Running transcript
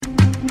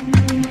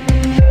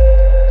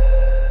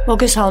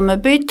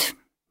მოგესალმებით,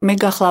 მე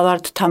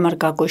გახლავართ თამარ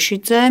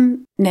გაგოშიძე,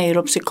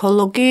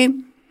 ნეიროფსიქოლოგი,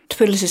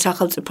 თბილისის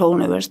სახელმწიფო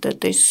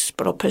უნივერსიტეტის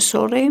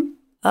პროფესორი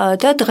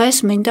და დღეს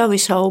მინდა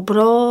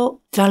ვისაუბრო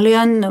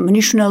ძალიან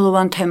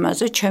მნიშვნელოვან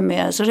თემაზე, ჩემი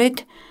აზრით,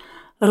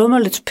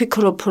 რომელიც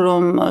ვფიქრობ,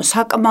 რომ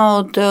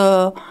საკმაოდ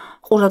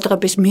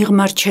ყურადღების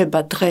მიღმარჩება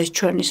დღეს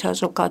ჩვენი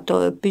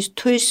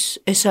საზოგადოებისთვის,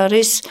 ეს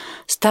არის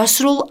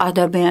ზრდასრულ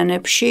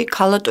ადამიანებში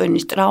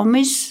ქალა-ტვინის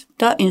ტრავმის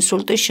და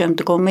ინსულტის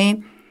შემდგომი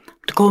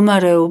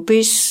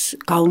მდგომარეობის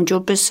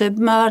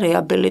გაუმჯობესება,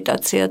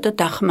 რეაბილიტაცია და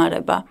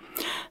დახმარება.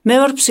 მე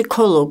ვარ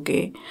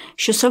ფსიქოლოგი,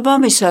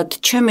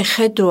 შესაბამისად, ჩემი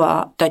ხედვა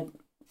და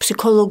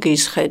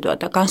ფსიქოლოგიის ხედვა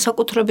და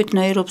განსაკუთრებით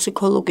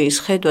ნეიროფსიქოლოგიის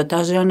ხედვა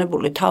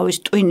დაზიანებული თავის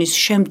ტვინის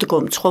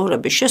შემდგომ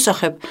ცხოვრების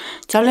შესახებ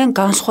ძალიან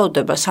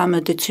განსხვავდება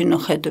სამედიცინო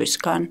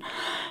ხედვისგან.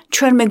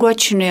 ჩვენ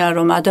მეგვაჩნია,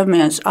 რომ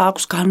ადამიანს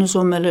აქვს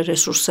განუზომელი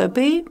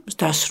რესურსები,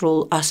 ზრდასრულ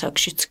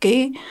ასაკშიც კი,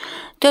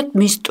 და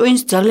მის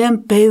ტვინს ძალიან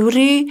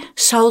ბევრი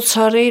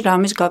საოცარი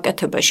რამის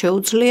გაკეთება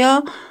შეუძლია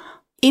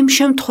იმ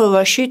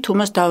შემთხვევაში, თუ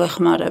მას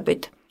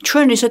დავეხმარებით.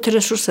 ჩვენ ისეთი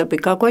რესურსები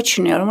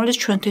გაგვაჩნია, რომელიც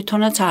ჩვენ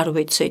თვითონაც არ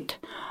ვიცით.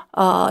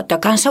 და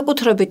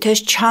განსაკუთრებით ეს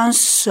ჩანს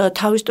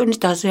თავის ტვინის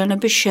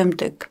დაზიანების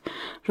შემდეგ,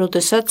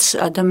 როდესაც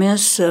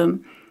ადამიანს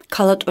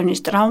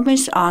ქალა-ტვინის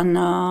ტრავმის ან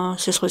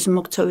სისხლის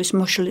მოქცევის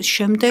მოშლის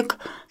შემდეგ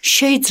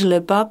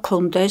შეიძლება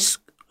ჰქონდეს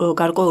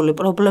გარკვეული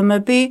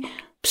პრობლემები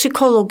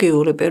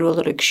ფსიქოლოგიური პირველ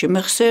რიგში,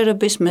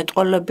 მეხსიერების,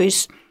 მეტყველების,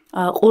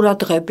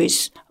 ყურადღების,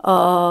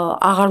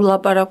 აღარ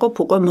ვლაპარაკობ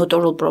უკვე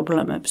მოტორულ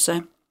პრობლემებზე.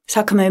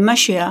 საქმე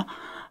იმაშია,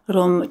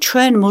 რომ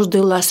ჩვენ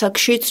მოზრდილ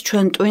ასაკშიც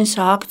ჩვენ ტვინს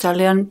აქვს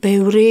ძალიან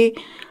ბევრი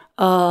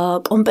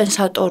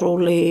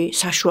კომპესატორული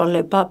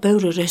საშუალება,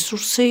 ბევრი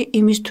რესურსი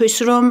იმისთვის,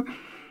 რომ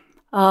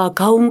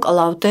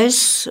გაუმკლავდეს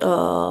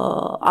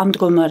ამ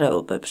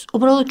მდგომარეობებს.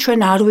 უბრალოდ ჩვენ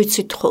არ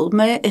ვიცით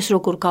ხოლმე ეს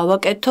როგორ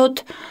გავაკეთოთ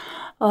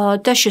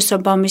და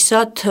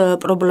შესაბამისად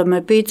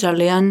პრობლემები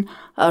ძალიან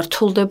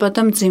რთულდება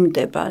და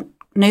მძიმდება.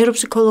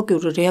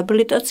 ნეიროფსიქოლოგიური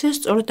რეაბილიტაცია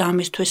სწორედ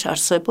ამისთვის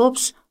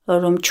არსებობს,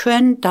 რომ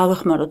ჩვენ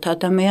დავეხმაროთ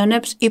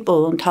ადამიანებს,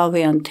 იპოვონ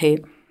თავიანთი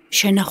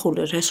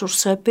შენახული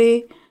რესურსები,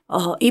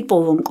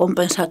 იპოვონ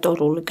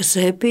კომპესატორული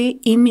გზები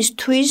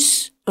იმისთვის,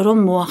 რომ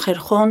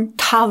მოახერხონ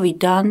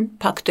თავიდან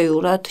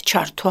ფაქტიურად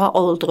ჩართვა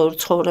ყოველდღიურ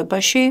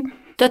ცხოვრებაში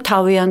და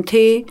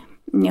თავიანთი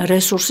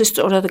რესურსი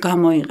სწორად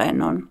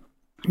გამოიყენონ.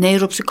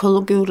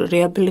 ნეიროფსიქოლოგიური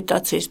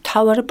რეაბილიტაციის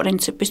მთავარი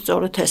პრინციპი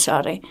სწორედ ეს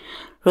არის,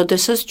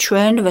 როდესაც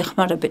ჩვენ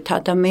ვეხმარებით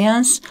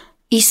ადამიანს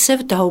ისევ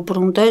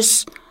დაუბრუნდეს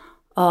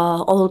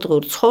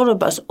ყოველდღიურ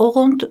ცხოვრებას,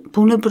 ოღონდ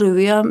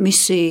ბუნებრივია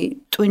მისი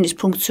ტვინის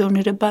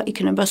ფუნქციონირება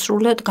იქნება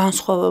სრულად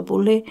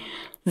განსხვავებული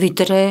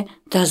ვიდრე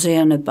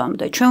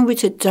დაზიანებამდე. ჩვენ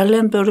ვიცით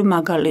ძალიან ბევრი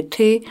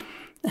მაგალითი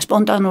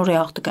სპონტანური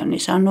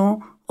აღდგენის, ანუ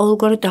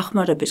ყოველგვარი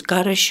დახმარების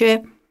გარეშე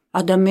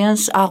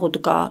ადამიანს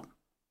აღუდგა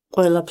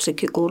ყველა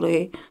ფსიქიკური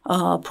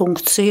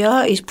ფუნქცია,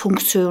 ის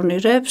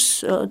ფუნქციონირებს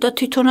და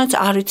თვითონაც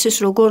არ იცის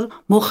როგორ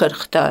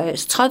მოხერხდა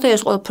ეს. ცხადია,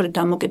 ეს ყველაფერი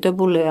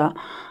დამოკიდებულია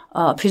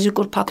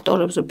ფიზიკურ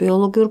ფაქტორებზე,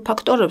 ბიოლოგიურ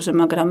ფაქტორებზე,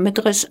 მაგრამ მე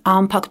დღეს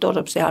ამ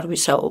ფაქტორებზე არ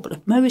ვისაუბრებ.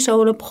 მე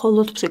ვისაუბრებ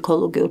მხოლოდ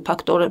ფსიქოლოგიურ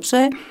ფაქტორებზე,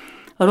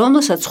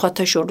 რომელსაც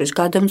სხვათა შორის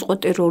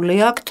გადამწყვეტი როლი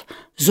აქვთ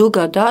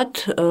ზოგადად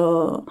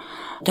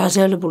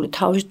დაზიანებული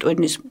თავის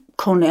ტვინის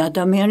მქონე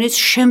ადამიანის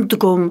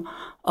შემდგომ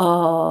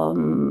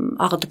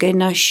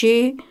აღდგენაში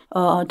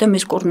და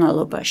მის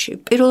კურნალობაში.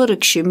 პირველ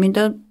რიგში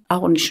მინდა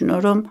აღნიშნო,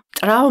 რომ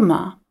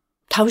ტრავმა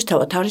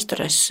თავისთავად არის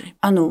სტრესი.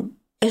 ანუ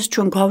ეს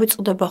ჩვენ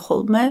გვავიწყდება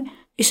ხოლმე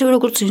ისე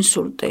როგორც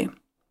ინსულტი.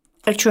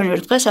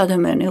 ერთ დღეს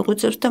ადამიანი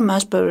იღვიძებს და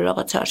მას ბევრი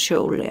რაღაც არ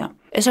შეუძლია.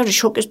 ეს არის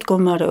შოკის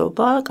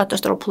მდგომარეობა,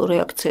 კატასტროფულ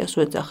რეაქციას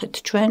ვეძახით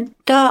ჩვენ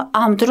და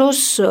ამ დროს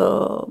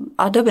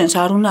ადამიანს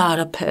არ უნდა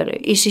არაფერი.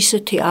 ის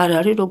ისეთი არ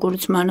არის,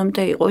 როგორც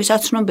მანამდე იყო. ის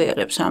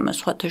აცნობიერებს ამას,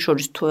 სხვათა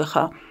შორის თუ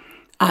ეხა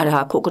არ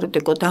აქვს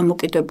უკრიტიკო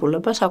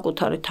დამოკიდებულება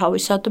საკუთარი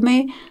თავისადმი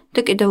და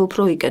კიდევ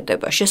უფრო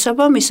იკეტება.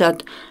 შესაბამისად,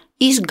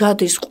 ის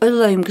გადის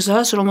ყველა იმ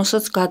გზას,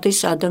 რომელსაც გადის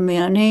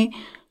ადამიანი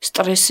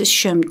სტრესის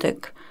შემდეგ.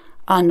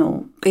 ანუ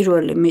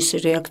პირველი მისი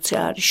რეაქცია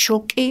არის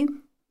შოკი,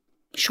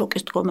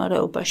 შოკის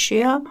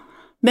მდგომარეობაშია,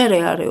 მერე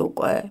არის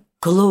უკვე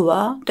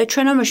გლოვა და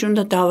ჩვენ ამაში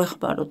უნდა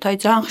დავეხმაროთ. აი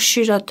ძალიან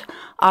ხშირად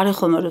არის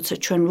ხოლმე, როცა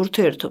ჩვენ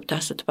ურთიერთობთ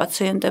ასეთ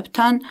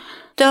პაციენტებთან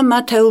და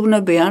მათ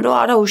ეუბნებიან, რომ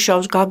არა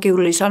უშავს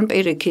გაგივლის ან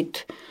პირიქით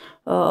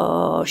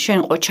შენ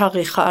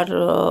ყოჩაღი ხარ,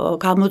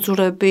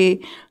 გამოძვრები,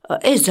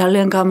 ეს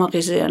ძალიან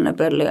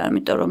გამაღიზიანებელია,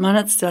 იმიტომ რომ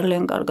მანაც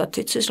ძალიან კარგად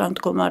იცის რა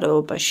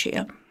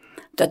მდგომარეობაშია.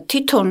 და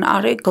თვითონ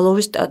არის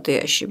გლოვის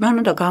სტადიაში. მან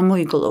უნდა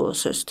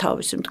გამოიგლოვოს ეს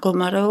თავისი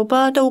მდგომარეობა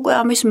და უკვე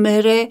ამის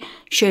მერე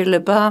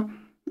შეიძლება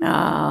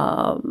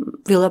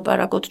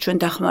ვილაპარაკოთ ჩვენ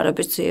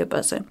დახმარების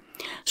ძიებაზე.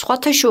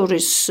 სხვათა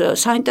შორის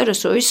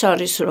საინტერესო ის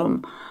არის, რომ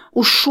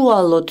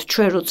უშუალოდ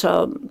ჩვენ როცა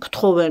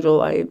გთხოვენ, რომ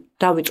აი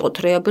დავიწყოთ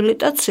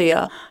რეაბილიტაცია,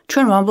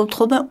 ჩვენ ვამბობთ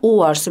ხოლმე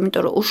უარს,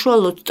 იმიტომ რომ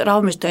უშუალოდ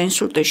ტრავმის და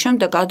ინსულტის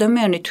შემდეგ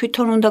ადამიანი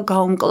თვითონ უნდა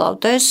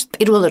გაუმკლავდეს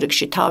პირველ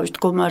რიგში თავის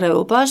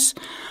მდგომარეობას.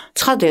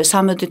 ცხადია,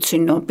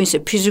 სამედიცინო, მისი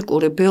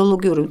ფიზიკური,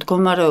 ბიოლოგიური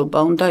მდგომარეობა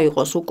უნდა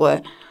იყოს უკვე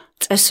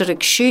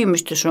წესრიგში,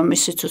 იმისთვის რომ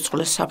ის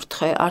სიცოცხლის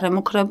საფრთხე არ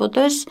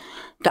ემუქრებოდეს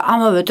და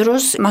ამავე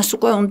დროს მას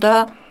უკვე უნდა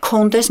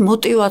ქონდეს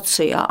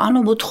мотивация, ანუ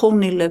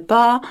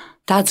მოთხოვნილება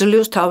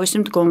დაძლიოს თავისი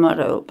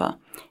მდგომარეობა.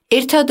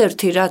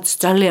 ერთადერთი რაც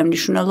ძალიან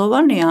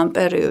მნიშვნელოვანია ამ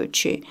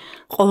პერიოდში,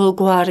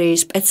 ყოველგვარი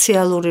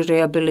სპეციალური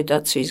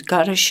რეაბილიტაციის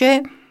გარეშე,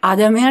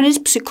 ადამიანის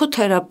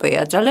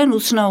ფსიქოთერაპია ძალიან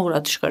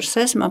უცნაურად ჟღერს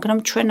ეს, მაგრამ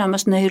ჩვენ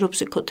ამას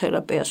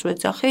ნეიროფსიქოთერაპიას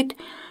ვეძახით,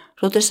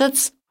 როდესაც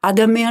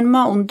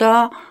ადამიანმა უნდა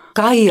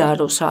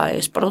გაიაროს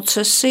ეს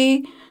პროცესი,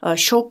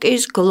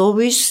 შოკის,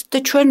 გლოვის და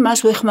ჩვენ მას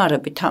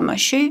ვეხმარებით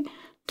თამაში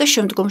და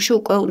შემდგომში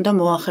უკვე უნდა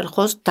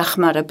მოახერხოს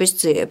დახმარების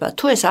ძიება.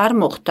 თუ ეს არ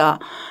მოხდა,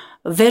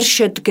 ვერ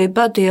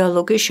შედგება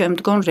დიალოგი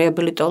შემდგომ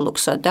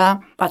რეაბილიტოლოგსა და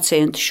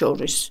პაციენტს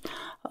შორის.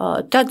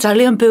 და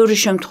ძალიან ბევრი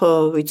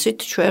შემთხვევა ვიცით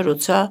ჩვენ,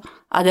 როცა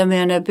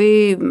ადამიანები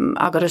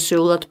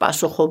აგრესიულად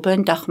პასუხობენ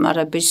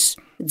დახმარების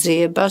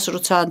ძიებას,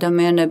 როცა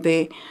ადამიანები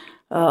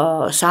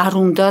არ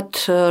უნდათ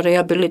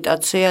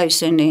რეაბილიტაცია,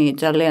 ისინი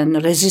ძალიან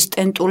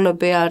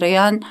რეზისტენტულები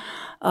არიან,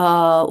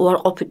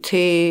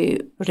 უარყოფითი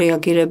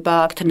რეაგირება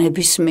აქვთ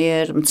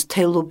ნებისმიერ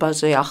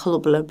მცდელობაზე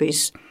ახლობლების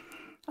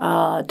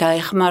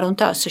დავეხმაროთ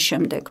და ასე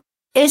შემდეგ.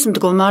 ეს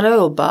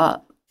მდგომარეობა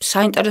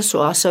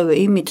საინტერესოა ასევე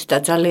იმით და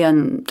ძალიან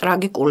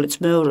ტრაგიკულიც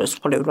მეორეს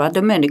მხრივ, რომ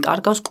ადამიანი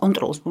კარგავს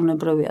კონტროლს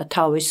ბუნებრივია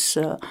თავის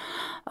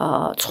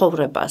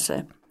ცხოვრებაზე.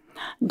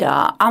 და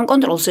ამ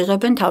კონტროლს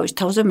იღებენ თავის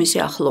თავზე მისი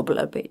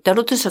ახლობლები. და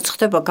როდესაც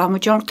ხდება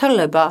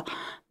გამოჯანმრთელება,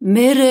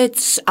 მერეც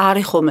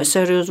არის ხოლმე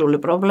სერიოზული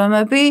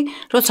პრობლემები,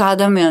 როცა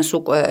ადამიანს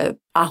უკვე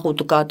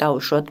აღუდგა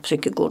დაუშვათ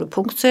ფსიქიკური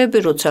ფუნქციები,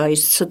 როცა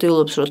ის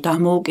ცდილობს, რომ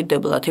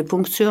დამოუკიდებლად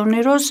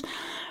იფუნქციონიროს,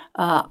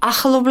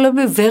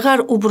 ახლობლები ვეღარ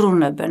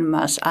უბრუნებენ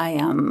მას აი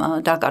ამ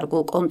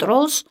დაკარგულ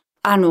კონტროლს.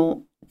 ანუ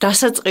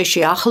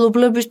დასაწყისში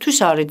ახლობლებისთვის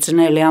არის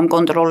ძნელი ამ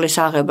კონტროლის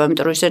აღება,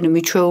 იმიტომ რომ ისინი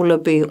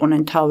მიჩვეულები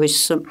იყვნენ თავის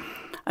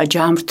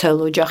ჯანმრთელ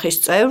ოჯახის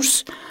წევრს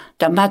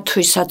და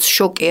მათთვისაც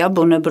შოკია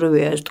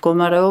ბუნებრივია ეს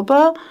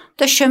მდგომარეობა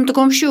და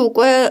შემდგომში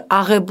უკვე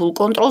აღებულ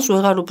კონტროლს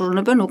ვეღარ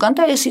უბრუნებენ უკან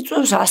და ეს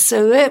იწვევს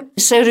ასევე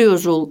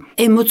სერიოზულ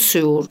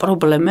ემოციურ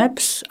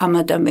პრობლემებს ამ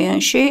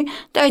ადამიანში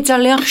და აი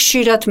ძალიან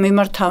ხშირად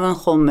მიმართავენ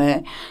ხოლმე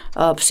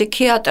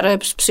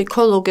ფსიქიატრებს,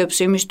 ფსიქოლოგებს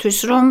იმისთვის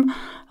რომ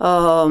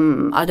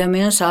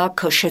ადამიანს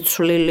აქვს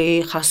შეცვლილი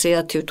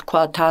ხასიათი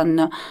ვთქვათ ან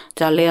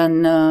ძალიან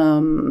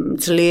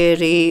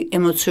ძლიერი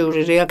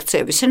ემოციური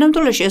რეაქციები.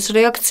 სინამდვილეში ეს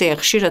რეაქცია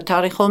ხშირად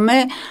არის ხოლმე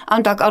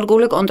ამ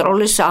დაკარგული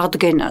კონტროლის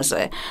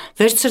აღდგენაზე.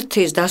 ვერც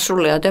ერთი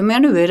დასრული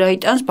ადამიანი ვერ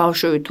აიტანს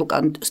ბავშვით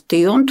უკან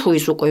დიონ, თუ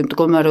ის უკვე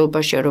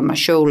მდგომარეობაში რომ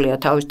შეუძლია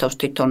თავის თავს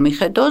თვითონ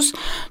მიხედოს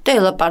და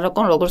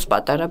ელაპარაკონ როგორც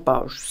პატარა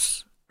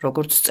ბავშვს.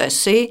 როგორც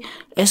წესი,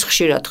 ეს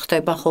ხშირად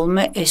ხდება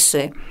ხოლმე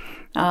ესე.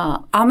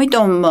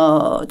 ამიტომ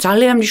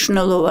ძალიან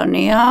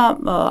მნიშვნელოვანია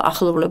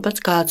ახლობლებაც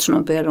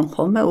გააცნობიერონ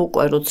ხოლმე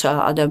უკვე როცა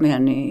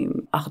ადამიანი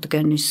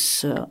აღდგენის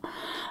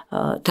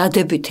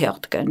დადებითი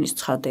აღდგენის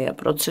ცხადია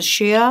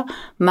პროცესშია,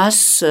 მას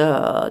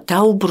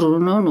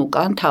დაუბრუნონ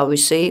უკან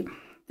თავისი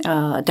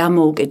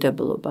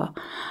დამოუკიდებლობა.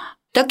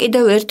 და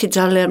კიდევ ერთი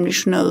ძალიან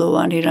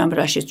მნიშვნელოვანი რამ,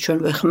 რაშიც ჩვენ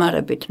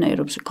ვეხმარებით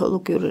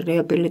ნეიროფსიქოლოგიური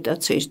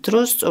რეაბილიტაციის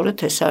დროს, სწორედ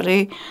ეს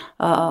არის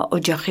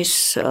ოჯახის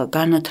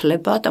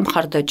განათლება და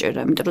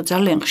მხარდაჭერა, იმიტომ რომ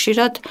ძალიან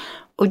ხშირად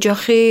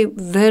ოჯახი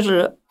ვერ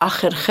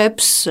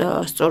ახერხებს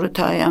სწორედ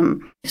აი ამ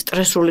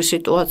სტრესული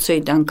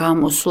სიტუაციიდან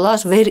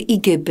გამოსვლას, ვერ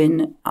იგებენ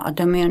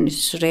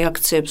ადამიანის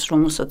რეაქციებს,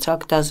 რომელსაც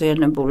აქვს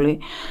დაზიანებული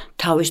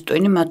თავის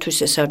ტვინი, მათთვის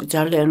ეს არის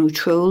ძალიან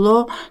უჩვეულო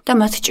და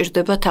მათ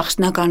ჭირდებათ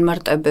ახსნა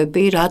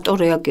განმარტებები, რატო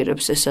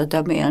რეაგირებს ეს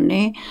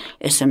ადამიანი,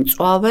 ესე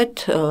მწვავედ,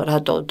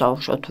 რატო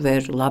დავუშვათ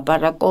ვერ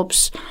ლაპარაკობს,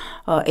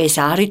 ეს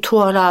არის თუ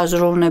არა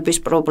აზროვნების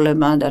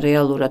პრობლემა და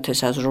რეალურად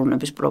ეს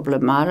აზროვნების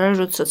პრობლემა არ არის,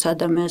 როდესაც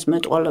ადამიანს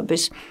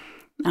მეტყველების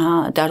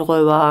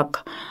დარღვევა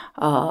აქვს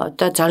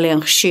და ძალიან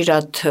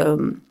ხშირად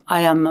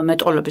აი ამ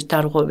მეტყველების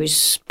დარღვევის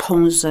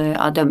ფონზე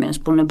ადამიანს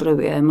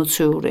ბუნებრივია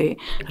ემოციური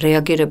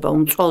რეაგირება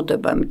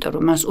უმწვავდება, იმიტომ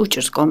რომ მას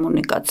უჭირს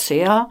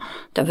კომუნიკაცია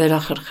და ვერ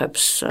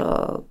ახერხებს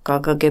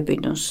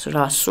გაგაგებინოს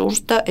რა სურს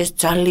და ეს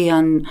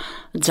ძალიან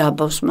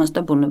ძაბავს მას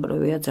და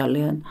ბუნებრივია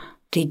ძალიან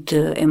დიდ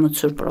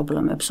ემოციურ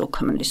პრობლემებს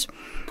ოქმნის.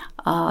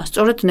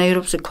 სწორედ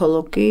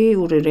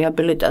ნეიროფსიქოლოგიური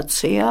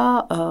რეაბილიტაცია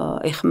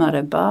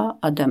ეხმარება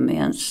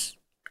ადამიანს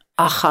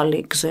ახალი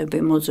გზები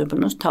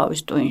მოძებნოს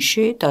თავის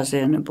ტვინში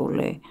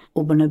დაზიანებული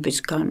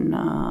უბნებისგან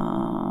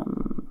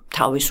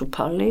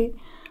თავისუფალი,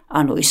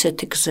 ანუ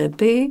ისეთი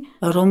გზები,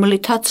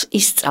 რომლითაც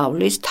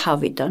ისწავლის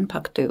თავიდან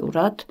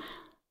ფაქტიურად,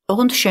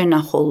 ოღონდ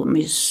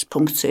შენახულმის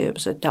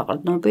ფუნქციებზე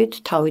დაყრდნობით,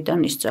 თავიდან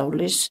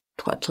ისწავლის,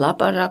 თქვათ,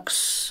 ლაპარაკს,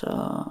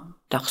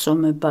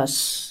 დახსომებას,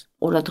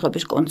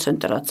 ყურადღების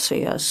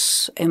კონცენტრაციას,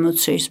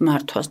 ემოციის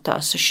მართვას და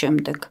ასე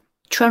შემდეგ.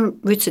 ჩვენ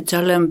ვიცით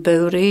ძალიან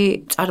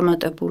ბევრი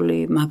წარმატებული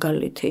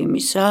მაგალითი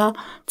იმისა,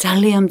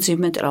 ძალიან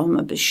მძიმე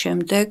ტრავმების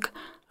შემდეგ,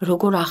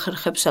 როგორ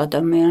ახერხებს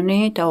ადამიანი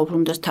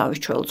დაუბრუნდეს თავის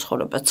ჩვეულ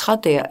ცხოვრებას.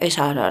 ცხადია, ეს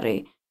არ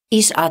არის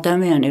ის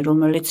ადამიანი,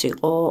 რომელიც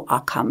იყო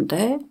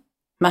აქამდე,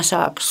 მას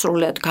აქვს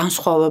სრულიად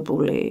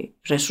განსხვავებული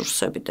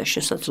რესურსები და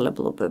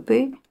შესაძლებლობები,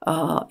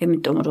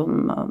 იმიტომ რომ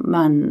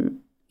მან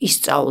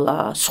ისწავლა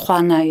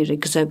სხვანაირი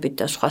გზებით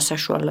და სხვა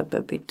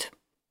საშუალებებით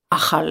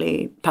ახალი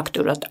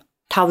ფაქტურად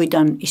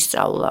თავიდან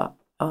ისწავლა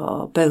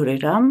ბევრი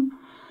რამ,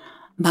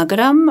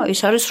 მაგრამ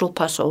ის არის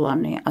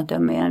სრულფასოვანი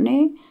ადამიანი,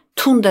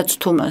 თუნდაც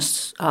თუ მას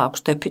აქვს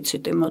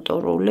დეფიციტი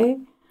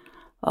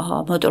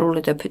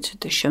მოტორული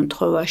დეფიციტის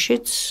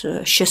შემთხვევაშიც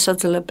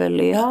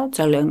შესაძლებელია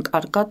ძალიან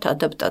კარგად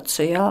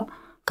ადაპტაცია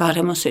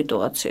გარემო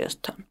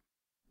სიტუაციასთან.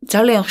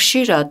 ძალიან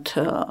ხშირად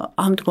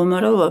ამ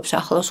მდგომარეობებს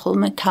ახლავს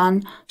ხოლმე თან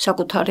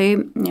საკუთარი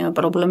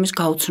პრობლემის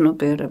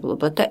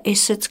გაუცნობიერებლობა და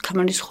ესეც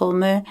ქმნის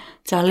ხოლმე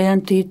ძალიან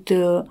დიდ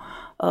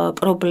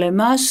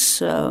პრობლემას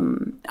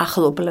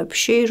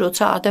ახლობლებში,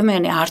 როცა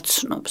ადამიანი არ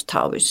ცნობს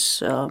თავის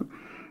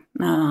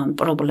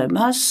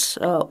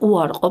პრობლემას,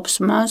 უარყოფს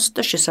მას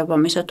და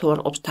შესაბამისად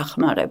უარყოფს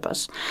დახმარებას.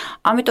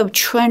 ამიტომ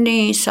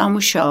ჩვენი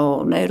სამუშაო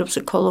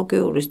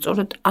ნეიროფსიქოლოგიური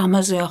სწორედ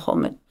ამაზეა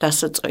ხოლმე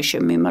დასაწყისში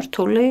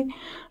მიმართული,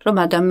 რომ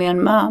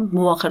ადამიანმა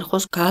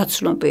მოახერხოს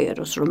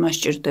გააცნობიეროს, რომ მას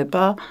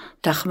სჭირდება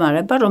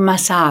დახმარება, რომ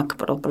მას აქვს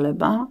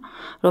პრობლემა,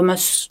 რომ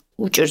მას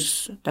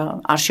უჭირს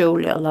და არ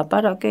შეუძლია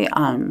ლაპარაკი,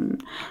 ან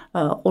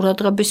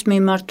ყურადღების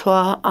მიმართვა,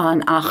 ან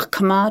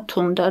აღქმა,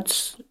 თუნდაც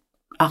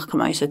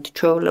აღქმა ისეთი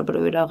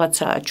ჩვეულებრივი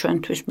რაღაცაა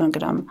ჩვენთვის,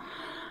 მაგრამ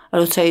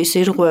როცა ის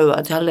ირღვევა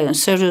ძალიან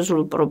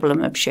სერიოზულ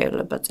პრობლემებს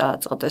შეიძლება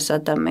წააწყდეს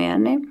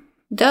ადამიანი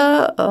და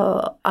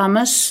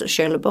ამას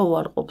შეიძლება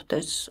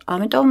უარყოფდეს.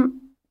 ამიტომ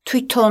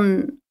თვითონ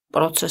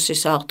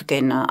პროცესის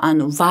აღდგენა,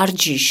 ანუ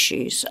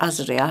ვარჯიშის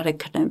აზრი არ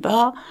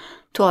ექნება,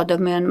 თუ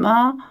ადამიანმა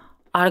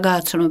არ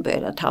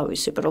გააცნობიერა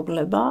თავისი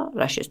პრობლემა,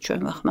 რაშიც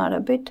ჩვენ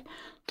ვეხმარებით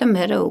და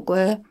მერე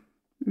უკვე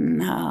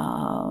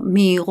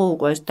მიიღო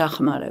უკვე ეს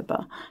დახმარება.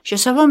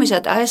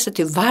 შესაბამისად, აი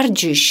ესეთი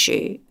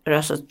ვარჯიში,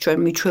 რასაც ჩვენ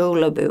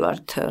მიჩვეულები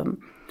ვართ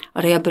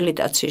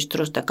რეაბილიტაციის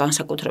დროს და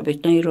განსაკუთრებით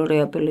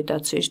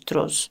ნეირორეაბილიტაციის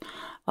დროს,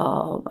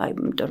 აი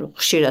იმიტომ რომ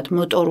ხშირად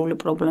მოტორული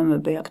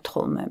პრობლემები აქვთ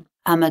ხოლმე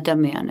ამ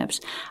ადამიანებს.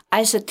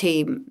 აი ესეთი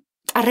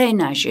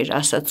ტრენაჟი,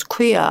 რასაც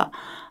ქვია,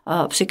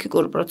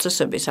 ფსიქიკური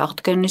პროცესების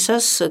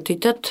აღდგენისას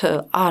დიდად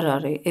არ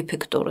არის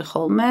ეფექტური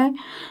ხოლმე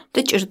და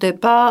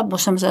ჭირდება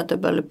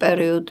მოსამზადებელი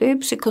პერიოდი,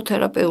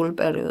 ფსიქოთერაპიული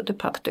პერიოდი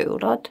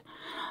ფაქტიურად,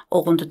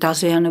 ოღონდ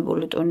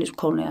დაზიანებული ტვინის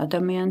მქონე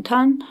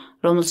ადამიანთან,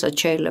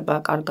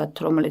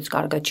 რომელიც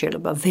კარგად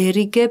შეიძლება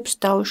ვერიგებს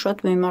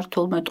დაუშვათ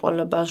მიმართულ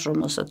მეტყველებას,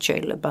 რომელსაც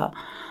შეიძლება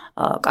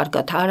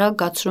კარგად არა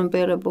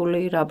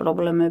გაცნობიერებული რა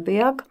პრობლემები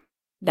აქვს.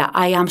 და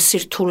აი ამ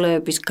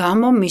სირთულეების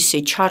გამო მისი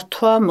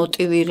ჩართვა,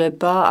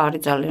 მოტივირება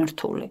არის ძალიან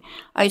რთული.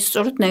 აი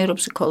სწორედ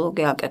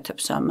ნეიროფსიქოლოგი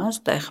აკეთებს ამას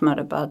და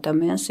ეხმარება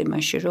ადამიანს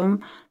იმაში, რომ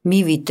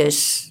მივიდეს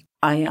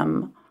აი ამ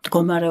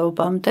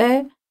მდგომარეობამდე,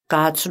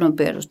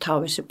 გააცნობიეროს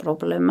თავისი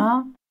პრობლემა,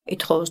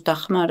 ითხოვოს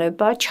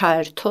დახმარება,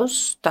 ჩაერთოს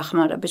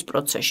დახმარების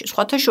პროცესში.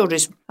 სხვათა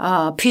შორის,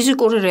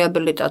 ფიზიკური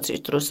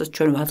რეაბილიტაციის დროსაც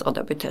ჩვენ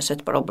ვაწყდებით ესეთ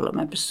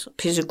პრობლემებს,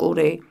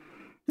 ფიზიკური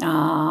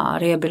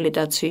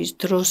რეაბილიტაციის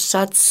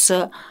დროსაც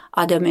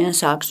ადამიანს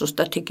აქვს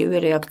ზუსტად იგივე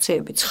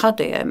რეაქციები.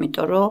 ცხადია,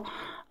 იმიტომ რომ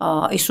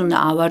ის უნდა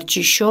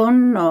ავარჯიშონ,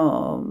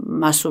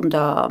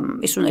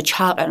 ის უნდა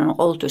ჩააყენონ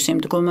ყოველთვის იმ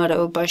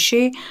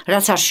მდგომარეობაში,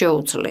 რაც არ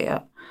შეუძლია,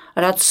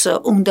 რაც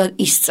უნდა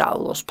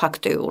ისწავლოს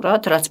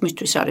ფაქტიურად, რაც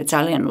მისთვის არის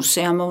ძალიან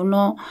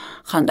უსიამოვნო,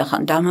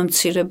 ხანდახან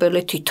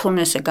დამამცირებელი, თვითონ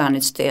ესე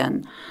განიცდიან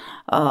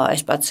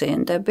ეს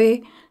პაციენტები.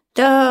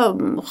 და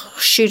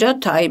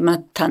ხშირად აი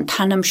მათთან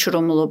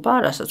თანამშრომლობა,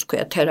 რასაც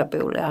ქვია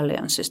თერაპიული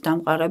ალიანსის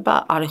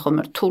დამყარება, არის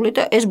ხოლმე რთული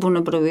და ეს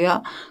ბუნებრივია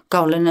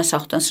გავლენას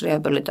ახდენს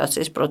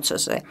რეაბილიტაციის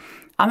პროცესზე.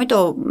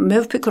 ამიტომ მე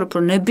ვფიქრობ,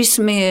 რომ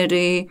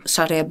ნებისმიერი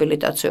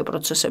სარეაბილიტაციო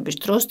პროცესების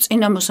დროს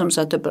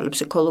წინამოსამზადებელი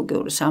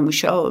ფსიქოლოგიური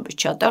სამუშაოების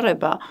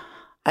ჩატარება,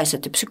 აი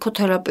ესეთი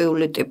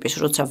ფსიქოთერაპიული ტიპის,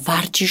 როცა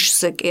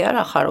ვარჯიშზე კი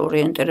არა ხარ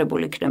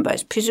ორიენტირებული იქნება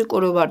ეს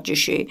ფიზიკური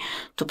ვარჯიში,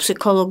 თუ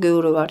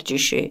ფსიქოლოგიური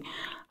ვარჯიში,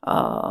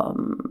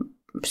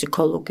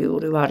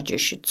 ფსიქოლოგიური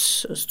ვარჯიშიც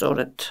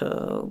სწორედ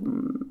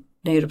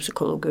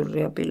ნეიროფსიქოლოგიური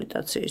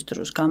რეაბილიტაციის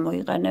დროს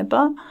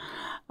გამოიყენება.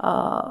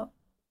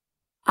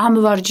 ამ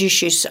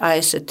ვარჯიშის აი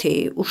ესეთი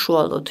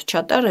უშუალოდ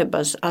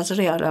ჩატარებას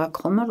აზრი არ აქვს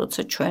ხოლმე,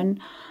 როცა ჩვენ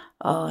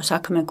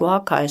საქმე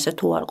გვაქვს აი ესეთ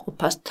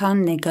უარყოფასთან,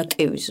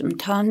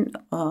 ნეგატივიზმთან,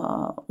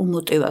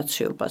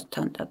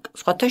 უმოტივაციობასთან და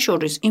სხვათა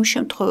შორის იმ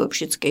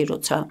შემთხვევებშიც კი,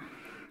 როცა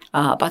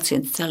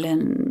პაციენტს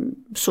ძალიან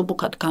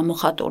სუბუქად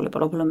გამოხატული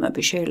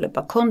პრობლემები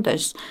შეიძლება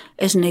ქონდეს,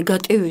 ეს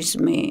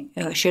ნეგატივიზმი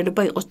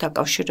შეიძლება იყოს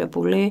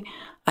დაკავშირებული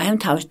აი ამ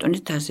თავის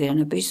ტვინის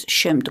დაზიანების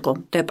შემდგომ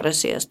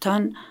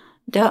დეპრესიასთან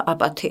და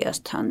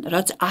აპათიასთან,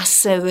 რაც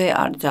ასევე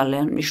არის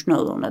ძალიან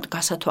მნიშვნელოვნად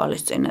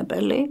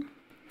გასათვალისწინებელი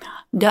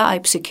და აი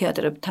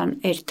ფსიქიატრებთან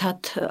ერთად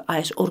აი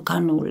ეს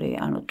ორგანული,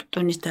 ანუ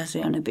ტვინის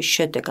დაზიანების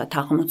შედეგად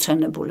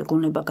აღმოცენებული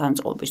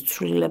გუნება-განწყობის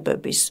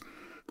ცვლილებების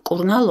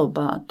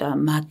კურნალობა და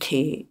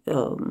მათი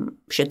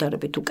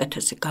შედარებით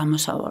უკეთესი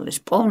გამოსავალის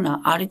პოვნა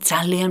არის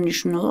ძალიან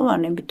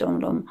მნიშვნელოვანი, იმიტომ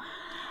რომ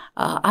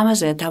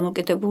ამაზეა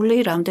დამოკიდებული,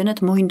 რამდენად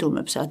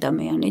მოინდომებს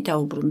ადამიანი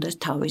დაუბრუნდეს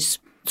თავის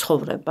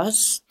ცხოვრებას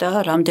და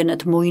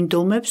რამდენად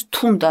მოინდომებს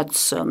თუნდაც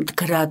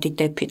მდგრადი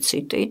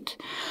დეფიციტით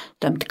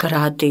და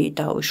მდგრადი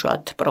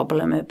დაუშვათ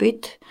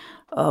პრობლემებით,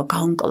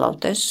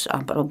 გაუმკლავდეს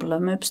ამ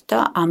პრობლემებს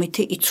და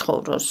ამითი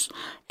იცხოვროს.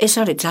 ეს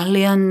არის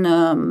ძალიან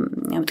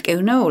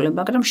მტკივნეული,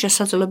 მაგრამ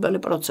შესაძლებელი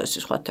პროცესი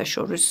სხვათა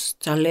შორის,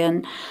 ძალიან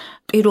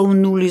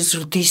პიროვნული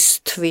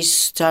ზრდისთვის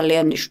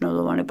ძალიან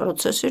მნიშვნელოვანი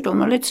პროცესი,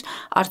 რომელიც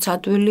არც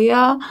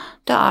ადვილია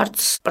და არც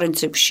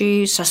პრინციპში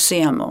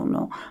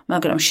სასიამოვნო,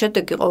 მაგრამ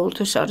შედეგი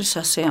ყოველთვის არის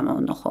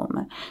სასიამოვნო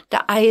ხოლმე. და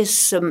აი ეს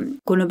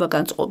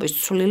გულებაგანწყობის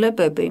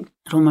ცვლილებები,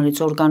 რომელიც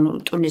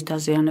ორგანული ტვინის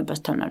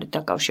დაზიანებასთან არის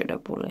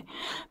დაკავშირებული,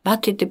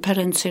 მათი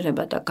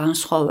დიფერენცირება და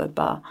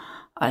განსხვავება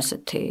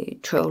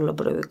ასეთი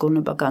ჩვეულებრივი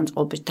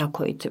გულებაგანწყობის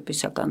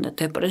დაქვეითებისაგან და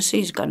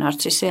დეპრესიისგან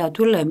არც ისე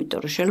ადვილია,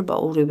 იმიტომ რომ შეიძლება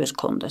ორივეს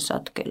ქონდეს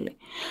ადგილი.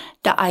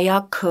 და აი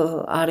აქ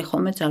არის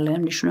ხოლმე ძალიან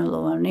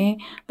მნიშვნელოვანი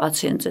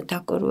პაციენტზე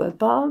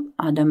დაკვირვება,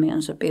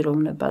 ადამიანზე,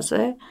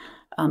 პიროვნებაზე,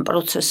 ამ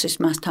პროცესის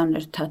მასთან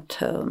ერთად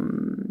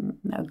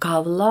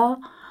გავლა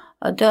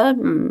და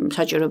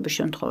საჭიროების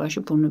შემთხვევაში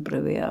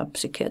ბუნებრივია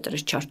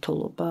ფსიქიატრის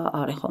ჩართულობა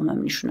არის ხოლმე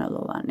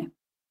მნიშვნელოვანი.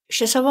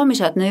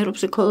 შესაბამისად,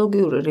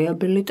 ნეიროფსიქოლოგიური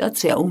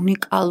რეაბილიტაცია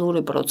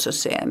უნიკალური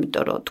პროცესია,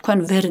 იმიტომ რომ თქვენ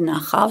ვერ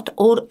ნახავთ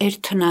ორ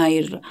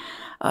ერთნაირ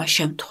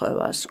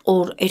შემთხვევას,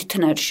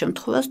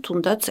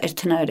 თუნდაც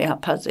ერთნაირი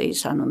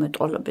აფაზიის, ანუ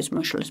მეტყველების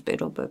მოშლის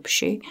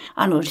პირობებში,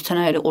 ანუ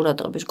ერთნაირი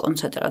ყურადღების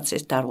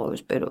კონცენტრაციის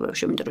დარღვევის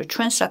პირობებში, იმიტომ რომ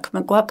ჩვენ საქმე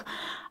გვაქვს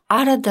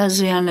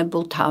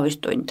არადაზიანებულ თავის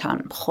ტვინთან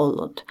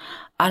მხოლოდ,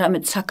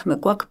 არამედ საქმე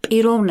გვაქვს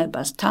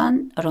პიროვნებასთან,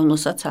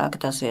 რომელსაც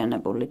აქვს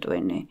დაზიანებული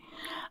ტვინი.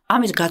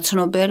 ამის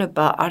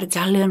გაცნობიერება არის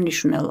ძალიან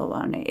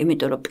მნიშვნელოვანი,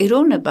 იმიტომ რომ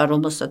პიროვნება,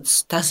 რომელსაც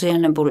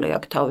დაზიანებული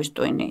აქვს თავის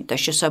ტვინი და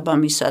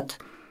შესაბამისად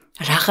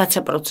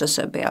რაღაცა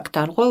პროცესები აქვს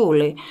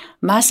დარღვეული,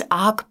 მას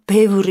აქვს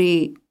ბევრი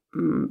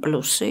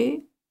პლუსი,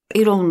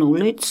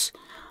 პიროვნულიც,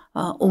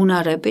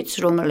 უნარებიც,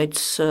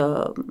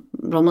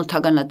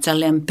 რომელთაგანაც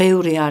ძალიან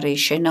ბევრი არის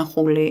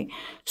შენახული,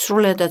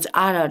 სრულიადაც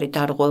არ არის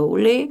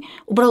დარღვეული,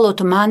 უბრალოდ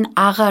მან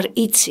აღარ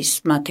იცის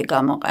მათი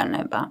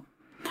გამოყენება.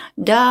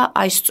 და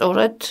აი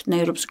სწორედ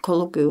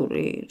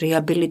ნეიროფსიქოლოგიური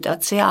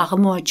რეაბილიტაცია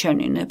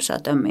აღმოაჩენინებს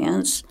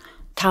ადამიანს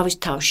თავის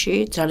თავში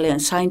ძალიან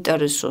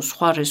საინტერესო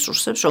სხვა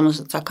რესურსებს,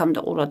 რომელსაც აქამდე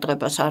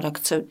ყურადღებას არ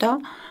აქცევდა,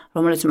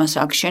 რომელიც მას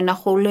აქვს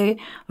შენახული,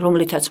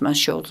 რომლითაც მას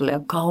შეუძლია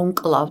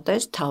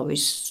გაუმკლავდეს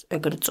თავის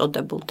ეგრეთ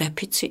წოდებულ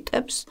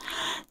დეფიციტებს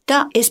და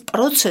ეს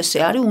პროცესი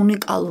არის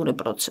უნიკალური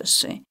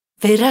პროცესი.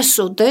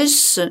 ვერასოდეს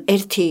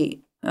ერთი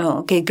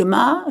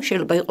გეგმა,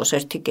 შეიძლება იყოს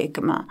ერთი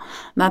გეგმა,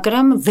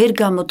 მაგრამ ვერ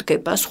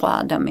გამოდგება სხვა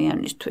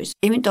ადამიანისთვის.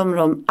 იმიტომ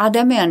რომ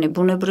ადამიანი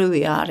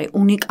ბუნებრივია არის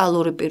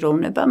უნიკალური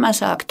პიროვნება, მას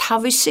აქვს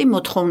თავისი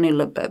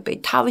მოთხოვნილებები,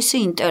 თავისი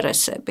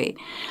ინტერესები.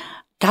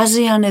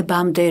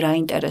 დაზიანებამდე რა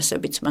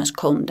ინტერესებიც მას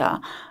ჰქონდა,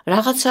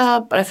 რაღაცა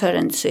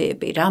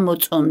პრეფერენციები, რა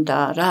მოწონდა,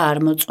 რა არ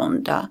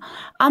მოწონდა.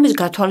 ამის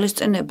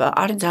გათვალისწინება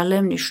არის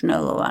ძალიან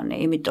მნიშვნელოვანი,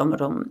 იმიტომ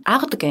რომ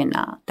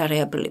აღდგენა და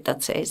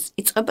რეაბილიტაცია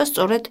იწყება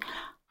სწორედ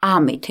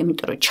ამით,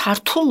 იმიტომ რომ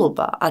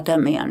ჩართულობა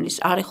ადამიანის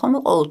არის ხოლმე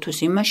ყოველთვის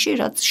იმაში,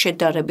 რაც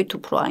შედარებით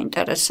უფრო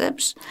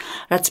აინტერესებს,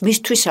 რაც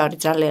მისთვის არის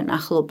ძალიან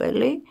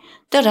ახლობელი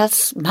და რაც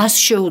მას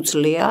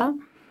შეუძლია,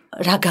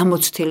 რა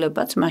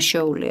გამოცდილებაც მას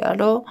შეუძლია,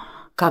 რომ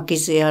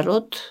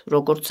გაგიზიაროთ,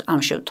 როგორც ამ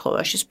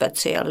შემთხვევაში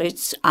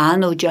სპეციალისტს, ან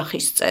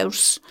ოჯახის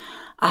წევრს,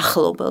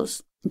 ახლობელს.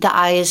 და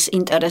აი ეს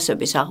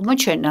ინტერესების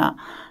აღმოჩენა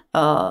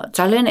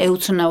ძალიან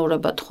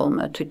ეუცნაურებად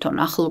ხოლმე თვითონ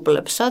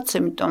ახლობლებსაც,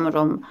 იმიტომ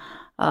რომ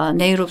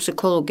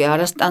ნეიროფსიქოლოგი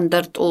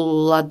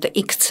არასტანდარტულად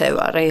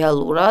იქცევა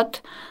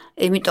რეალურად,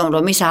 იმიტომ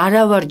რომ ის არ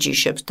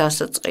ავარჯიშებს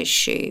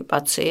დასაწყისში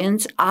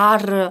პაციენტს,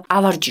 არ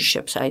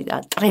ავარჯიშებს, აი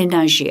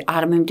ტრენაჟი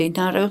არ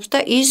მიმდინარეობს და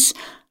ის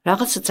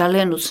რაღაცა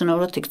ძალიან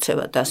უცნაურად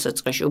იქცევა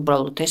დასაწყისში,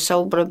 უბრალოდ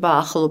ესაუბრება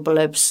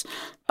ახლობლებს,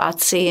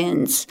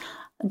 პაციენტს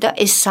და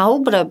ეს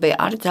საუბრები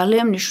არის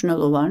ძალიან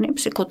მნიშვნელოვანი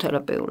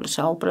ფსიქოთერაპიული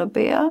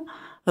საუბრებია,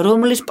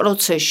 რომლის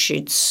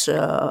პროცესშიც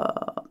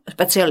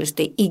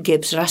სპეციალისტი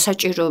იგებს, რა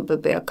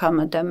საჭიროებები აქვს ამ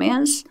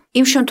ადამიანს.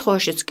 იმ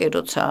შემთხვევაშიც კი,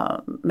 როცა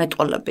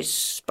მეტყველების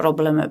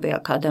პრობლემები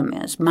აქვს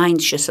ადამიანს,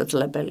 მაინც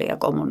შესაძლებელია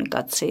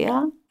კომუნიკაცია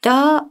და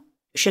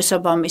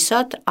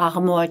შესაბამისად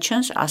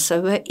აღმოაჩენს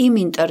ასევე იმ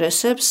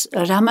ინტერესებს,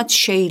 რამაც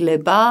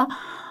შეიძლება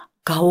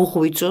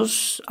გაუღვიძოს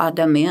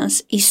ადამიანს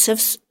ისევ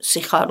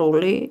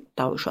სიხარული,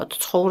 დავუშვათ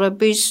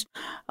ცხოვრების,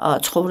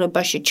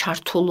 ცხოვრებაში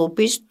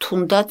ჩართულობის,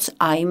 თუნდაც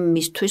აი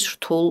მისთვის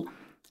რთულ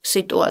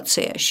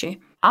სიტუაციაში.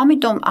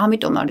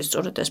 ამიტომ არის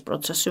სწორედ ეს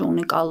პროცესი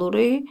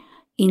უნიკალური,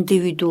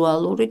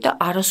 ინდივიდუალური და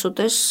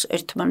არასოდეს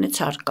ერთმანეთს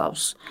არ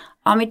გავს.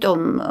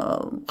 ამიტომ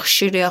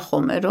ხშირია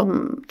ხოლმე, რომ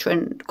ჩვენ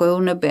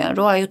გვეუბნებიან,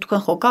 რომ აი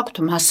თქვენ ხო გაქვთ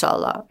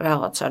მასალა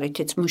რაღაცა,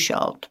 რითიც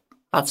მუშაობთ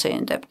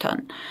პაციენტებთან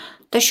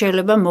და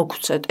შეიძლება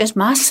მოგცეთ. ეს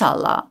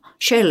მასალა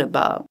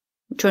შეიძლება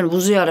ჩვენ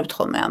ვუზიარებთ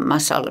ხოლმე ამ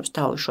მასალებს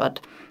დავუშვათ,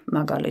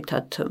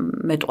 მაგალითად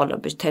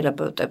მეტყველების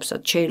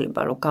თერაპევტებსაც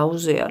შეიძლება რომ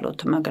გაუზიაროთ,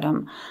 მაგრამ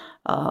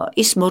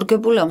ის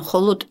მორგებულია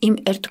მხოლოდ იმ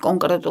ერთ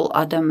კონკრეტულ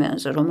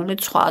ადამიანზე, რომელიც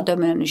სხვა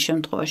ადამიანის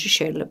შემთხვევაში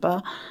შეიძლება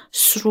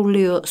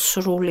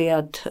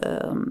სრულიად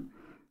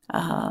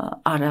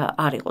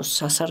არ იყოს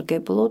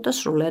სასარგებლო და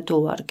სრულიად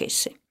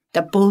უვარგისი.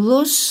 და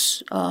ბოლოს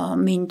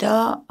მინდა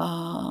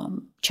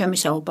ჩემი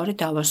საუბარი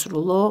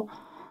დავასრულო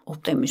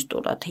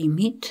ოპტიმისტურად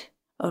იმით,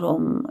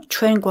 რომ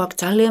ჩვენ გვაქვს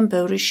ძალიან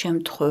ბევრი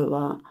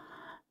შემთხვევა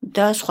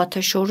და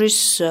სხვათა შორის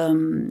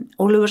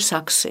ოლივერ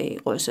საქსი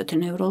იყო ესეთი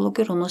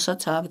ნეიროლოგი,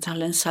 რომელსაც აქვს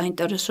ძალიან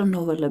საინტერესო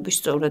ნოველები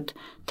სწორედ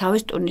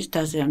თავის ტვინის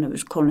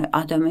დაზიანების მქონე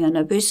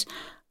ადამიანების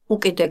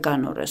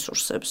უკიდეგანო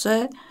რესურსებზე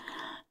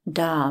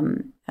და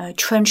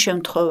ჩვენ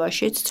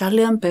შემთხვევაშიც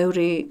ძალიან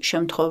ბევრი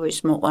შემთხვევის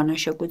მოყვანა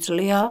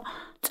შეგვიძლია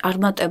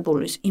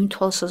წარმატებულის იმ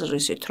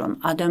თვალსაზრისით, რომ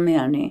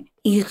ადამიანი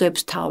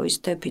იღებს თავის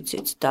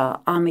დეფიციტს და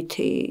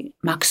ამითი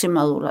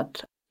მაქსიმალურად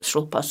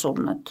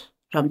სრულფასოვნად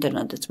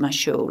რამდენადაც მას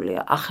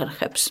შეუძლია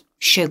ახერხებს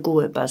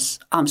შეგუებას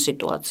ამ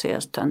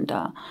სიტუაციასთან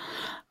და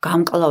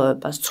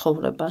გამკლავებას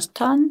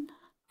ცხოვრებასთან,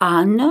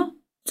 ან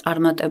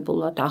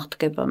წარმატებულად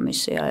აღდგება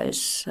მისი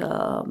ეს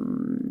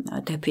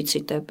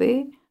დეფიციტები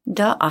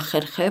და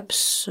ახერხებს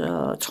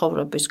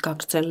ცხოვრების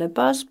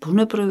გაგრძელებას,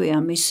 ბუნებრივია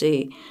მისი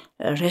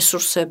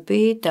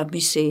რესურსები და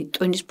მისი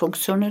ტვინის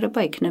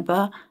ფუნქციონირება იქნება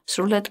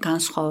სრულად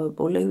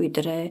განსხვავებული,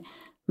 ვიდრე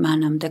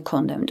მანამდე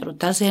ქონდა, იმიტომ რომ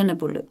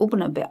დაზიანებული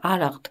უბნები არ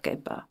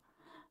აღდგება,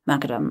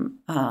 მაგრამ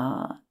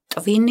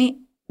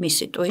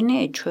მისი ტვინი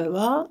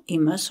ეჩვევა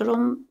იმას,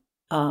 რომ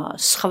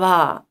სხვა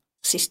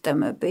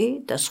სისტემები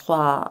და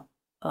სხვა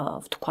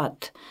ვთქვათ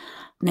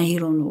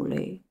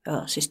ნეირონული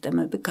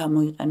სისტემები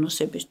გამოიყენოს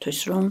იმისთვის,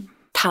 რომ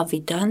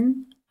თავიდან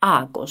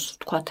ააგოს,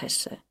 ვთქვათ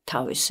ესე,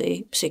 თავისი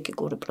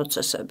ფსიქიკური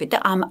პროცესები და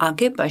ამ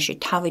აგებაში,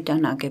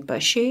 თავიდან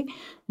აგებაში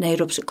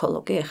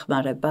ნეიროფსიქოლოგი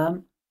ეხმარება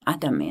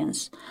ადამიანს.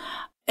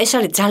 ეს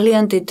არის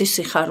ძალიან დიდი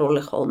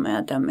სიხარული ხოლმე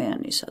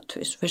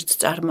ადამიანისათვის. ვერც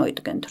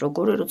წარმოიდგენთ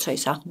როგორი, როცა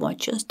ის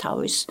აღმოაჩენს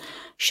თავის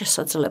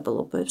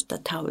შესაძლებლობებს და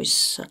თავის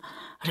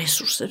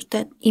რესურსებს და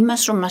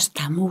იმას, რომ მას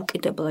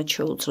დამოუკიდებლად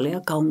შეუძლია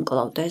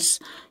გაუმკლავდეს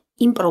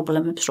იმ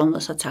პრობლემებს,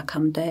 რომელსაც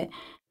აქამდე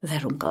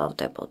ვერ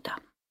უმკლავდებოდა.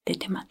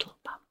 დიდი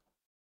მადლობა.